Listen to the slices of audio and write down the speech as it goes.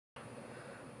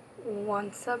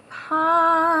Once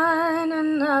upon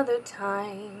another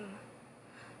time,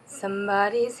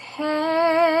 somebody's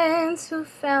hands who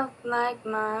felt like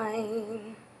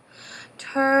mine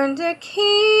turned a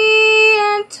key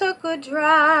and took a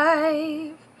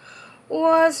drive,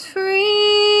 was free.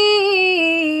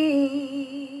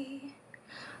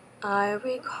 I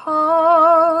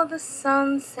recall the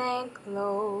sun sank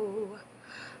low,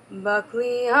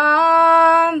 Buckley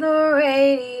on the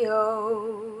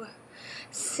radio.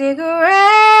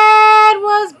 Cigarette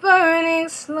was burning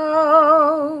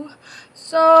slow,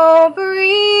 so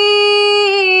breathe.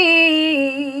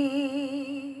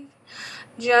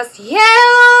 Just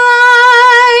yellow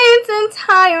lines and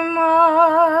tire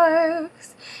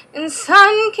marks, and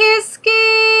sun-kissed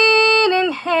skin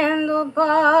and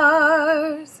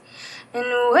handlebars. And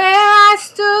where I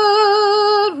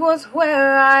stood was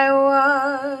where I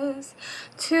was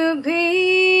to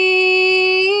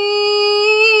be.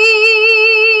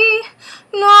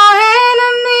 No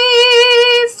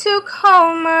enemies to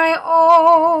call my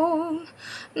own,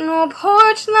 no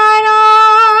porch light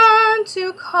on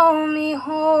to call me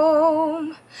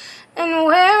home. And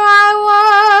where I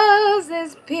was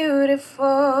is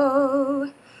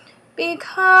beautiful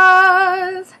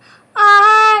because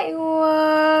I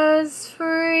was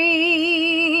free.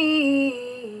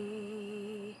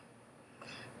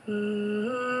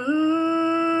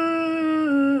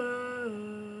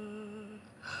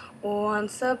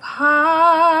 Once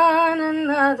upon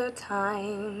another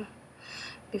time,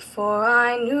 before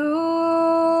I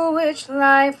knew which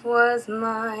life was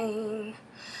mine,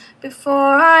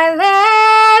 before I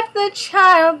left the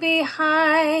child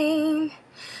behind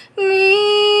me,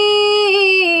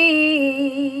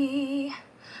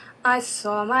 I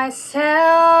saw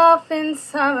myself in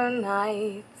summer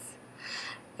nights,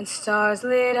 and stars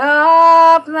lit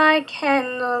up like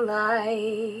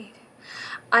candlelight.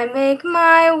 I make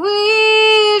my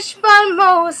wish, but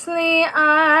mostly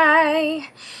I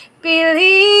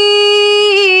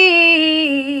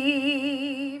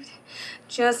believed.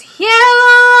 Just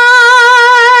yellow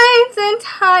lines and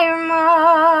tire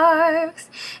marks,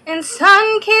 and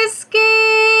sun-kissed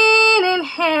skin and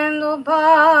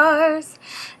handlebars.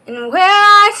 And where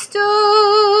I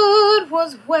stood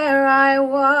was where I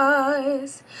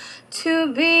was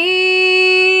to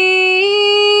be.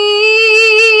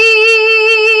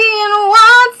 And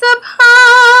once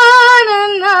upon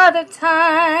another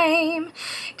time,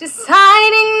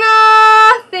 deciding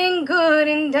nothing good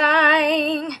and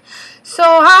dying, so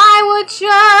I would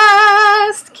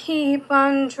just keep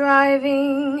on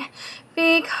driving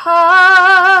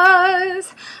because